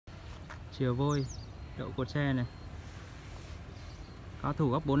chìa vôi, đậu cột tre này. Cao thủ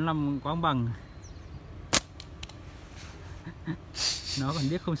góc 45 quãng bằng. Nó còn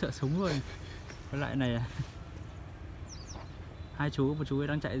biết không sợ súng luôn. Cái loại này hai chú, một chú ấy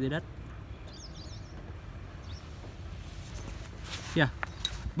đang chạy dưới đất. Kìa,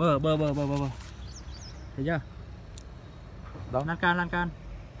 bờ. Thấy chưa? Đâu? Lan can.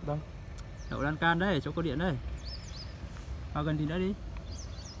 Đâu? Đậu lan can đấy, chỗ có điện đấy. Vào gần thì đã đi.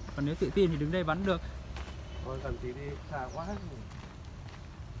 Còn nếu tự tin thì đứng đây bắn được. Thôi gần tí đi, xa quá.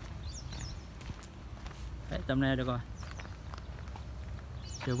 Đấy, tầm này được rồi.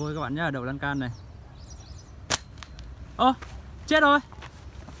 Chìa vôi các bạn nhá, đậu lan can này. Ô, chết rồi.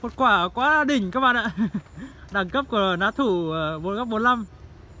 Một quả quá đỉnh các bạn ạ. Đẳng cấp của ná thủ góc 45.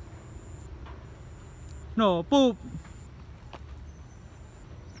 Nổ pụp.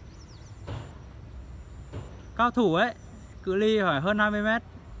 Cao thủ ấy, cự ly phải hơn 20 mét.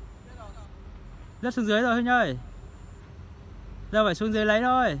 Rất xuống dưới rồi Huynh ơi. Giờ phải xuống dưới lấy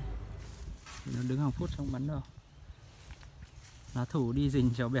thôi. Nó đứng hàng phút trong bắn đâu. Ná thủ đi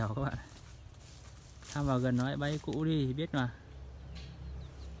rình chéo bẻo các bạn. Tham vào gần nó lại bay cũ đi thì biết mà.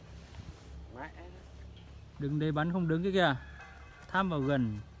 Đứng đây bắn không đứng cái kìa. Tham vào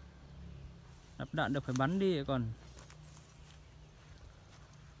gần. Đập đạn được phải bắn đi còn.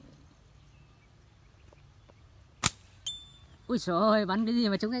 Ui trời ơi, bắn cái gì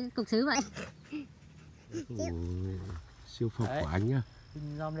mà trúng cái cục sứ vậy? Siêu phẩm của anh nhá.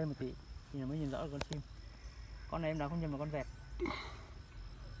 Xin zoom lên một tí thì mới nhìn rõ được con chim. Con này em đã không nhầm vào con vẹt.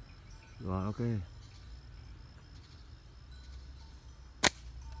 Rồi ok.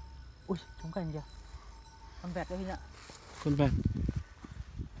 Ui, trúng cành kìa. Con vẹt đấy Huynh ạ. Con vẹt.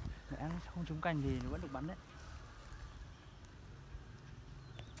 Mẹ không trúng cành thì nó vẫn được bắn đấy.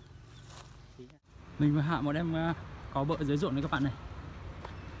 Mình vừa hạ một em có bợ dưới ruộng đấy các bạn này.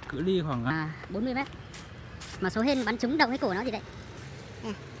 Cự ly khoảng 40 mét. Mà số hên bắn trúng đầu cái cổ nó gì đấy.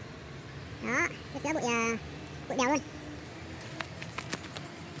 Đó, cái sữa bụi đèo luôn.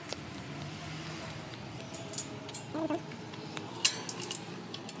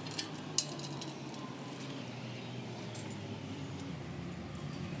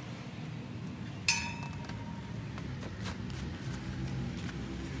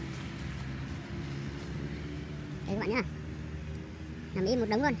 Đấy các bạn nhá. Nằm im một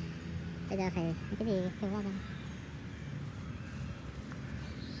đống luôn. Bây giờ phải cái gì kêu ra đây.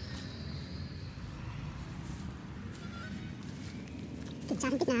 Kiểm tra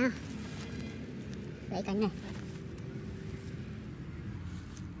kích nào. Lấy cánh này.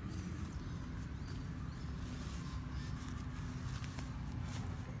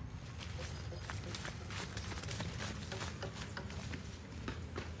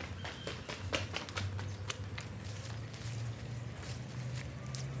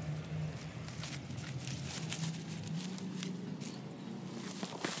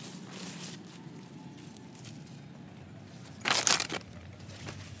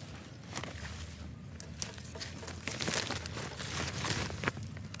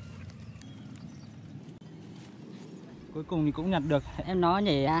 cuối cùng thì cũng nhặt được. Em nó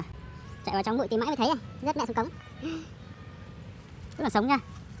nhảy Chạy vào trong bụi tìm mãi mới thấy à. Rất mẹ xuống cống. rất là sống nha.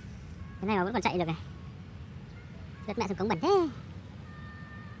 Cái này mà vẫn còn chạy được này. Rất mẹ xuống cống bẩn thế.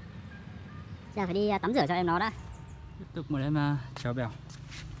 Giờ phải đi tắm rửa cho em nó đã. Tiếp tục một em chéo bèo.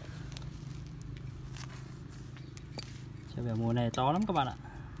 Chéo bèo mùa này to lắm các bạn ạ.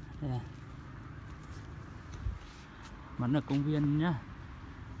 Đây này. Bắn ở công viên nhá.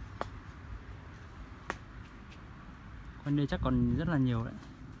 Quanh đây chắc còn rất là nhiều đấy.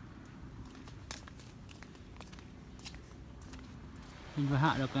 Mình vừa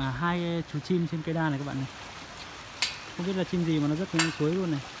hạ được hai chú chim trên cây đa này các bạn này. Không biết là chim gì mà nó rất suối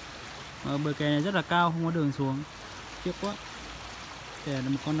luôn này. Bờ kè này rất là cao, không có đường xuống. Tiếc quá. Đây là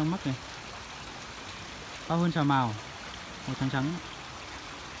một con đang mắc này. Cao hơn trà mào. Màu trắng trắng.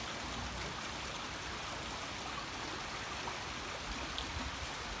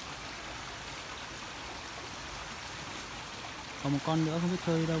 Còn một con nữa không biết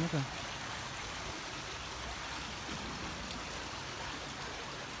chơi đâu mất rồi.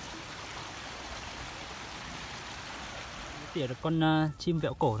 Tỉa được con chim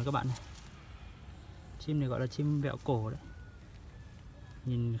vẹo cổ này các bạn này. Chim này gọi là chim vẹo cổ đấy.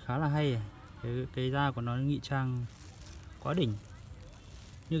 Nhìn khá là hay. Cái da của nó ngụy trang quá đỉnh.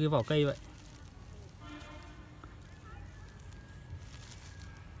 Như cái vỏ cây vậy.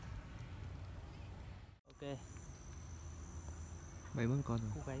 Ok. Bay mất con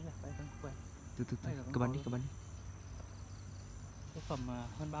rồi. Cú gáy kìa, bay con cú gáy. Từ cứ bắn đi, cứ bắn đi. Cái phẩm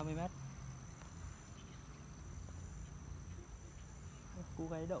hơn 30 mét. Cú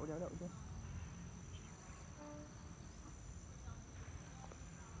gáy đậu đéo đậu chứ.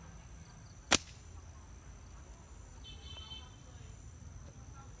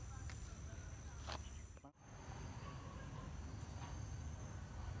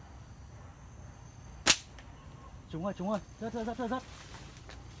 Trúng rồi, rớt.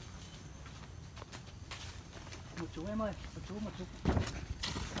 Một chú em ơi, một chú.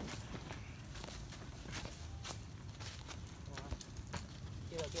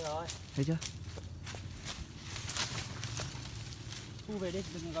 Kia rồi. Thấy chưa? Thu về đi,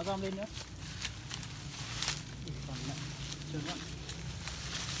 đừng có gom lên nữa. Còn lại, trơn lắm.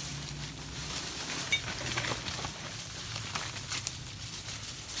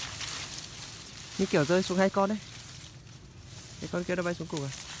 Như kiểu rơi xuống 2 con đấy. Cái con kia nó bay xuống cùng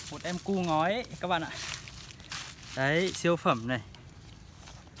à? Một em cu ngói ấy, các bạn ạ. Đấy, siêu phẩm này.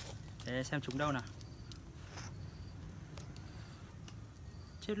 Để xem chúng đâu nào.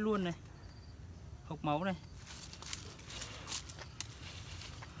 Chết luôn này. Hộc máu này.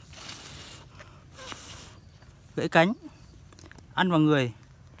 Gãy cánh. Ăn vào người.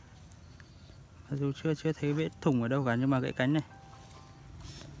 Mặc dù chưa thấy vết thủng ở đâu cả nhưng mà gãy cánh này.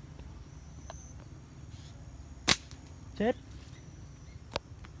 Chết.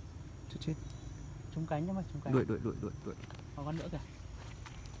 Chết. Trúng cánh nhưng mà trúng cánh. Đuổi. Còn con nữa kìa.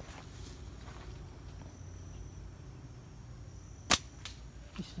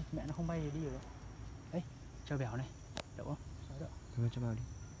 Mẹ nó không bay đi rồi. Đấy, cho bèo này. Đậu không? Thôi cho vào đi.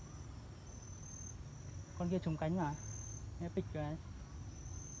 Con kia trúng cánh mà. Nghe pích cái.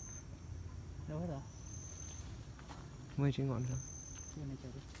 Đâu hết rồi? Mây trên ngọn rồi. Kia này chờ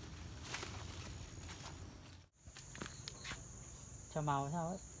đi. Cho màu sao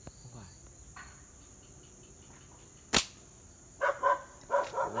ấy? Không phải.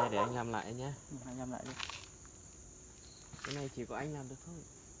 Đây để anh làm lại nhé. Anh làm lại đi. Cái này chỉ có anh làm được thôi.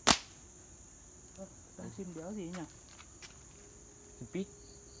 Con chim đéo gì nhỉ? Chim pít.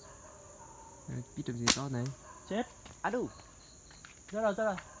 Pít làm gì to này? Chết. À đủ. Rớt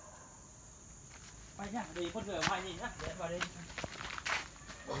rồi. Quay nhá, để con người ở ngoài nhìn nhá. Để em vào đây.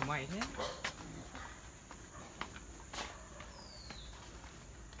 Ôi mày thế.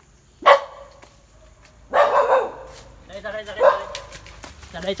 Đây ra đây.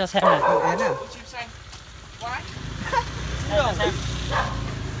 Ra đây cho xem này. Chim xanh. Quái. Đây cho xem.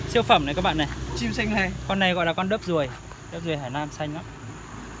 Siêu phẩm này các bạn này. Chim xanh này. Con này gọi là con đớp ruồi. Đớp ruồi Hải Nam xanh lắm.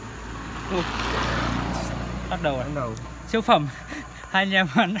 Bắt đầu rồi. Siêu phẩm. Hai anh em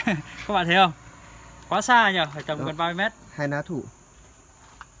bắn. Các bạn thấy không? Quá xa nhỉ, phải tầm gần 30 mét. 2 ná thủ.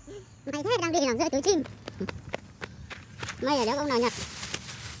 Mày thế đang đi làm rơi túi chim. May ở đó ông nào nhặt.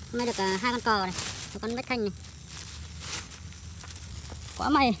 May được 2 con cò này, một con bách khanh này. Quá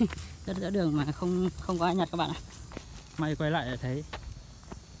may. Giữa đường mà không có ai nhặt các bạn ạ. May quay lại để thấy.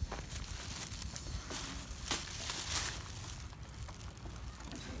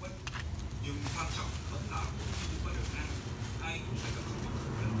 Nhưng quan trọng vẫn là khi qua đường ngang, ai cũng phải có một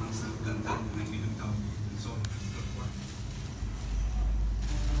cần quan sát cẩn thận hành vi đường tàu rồi vượt qua.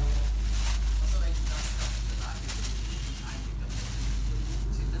 Và sau đây chúng ta sẽ trở lại với Anh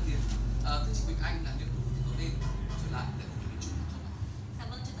trên đất liền. Thưa chị Quỳnh Anh là những thủ tục đầu tiên trở lại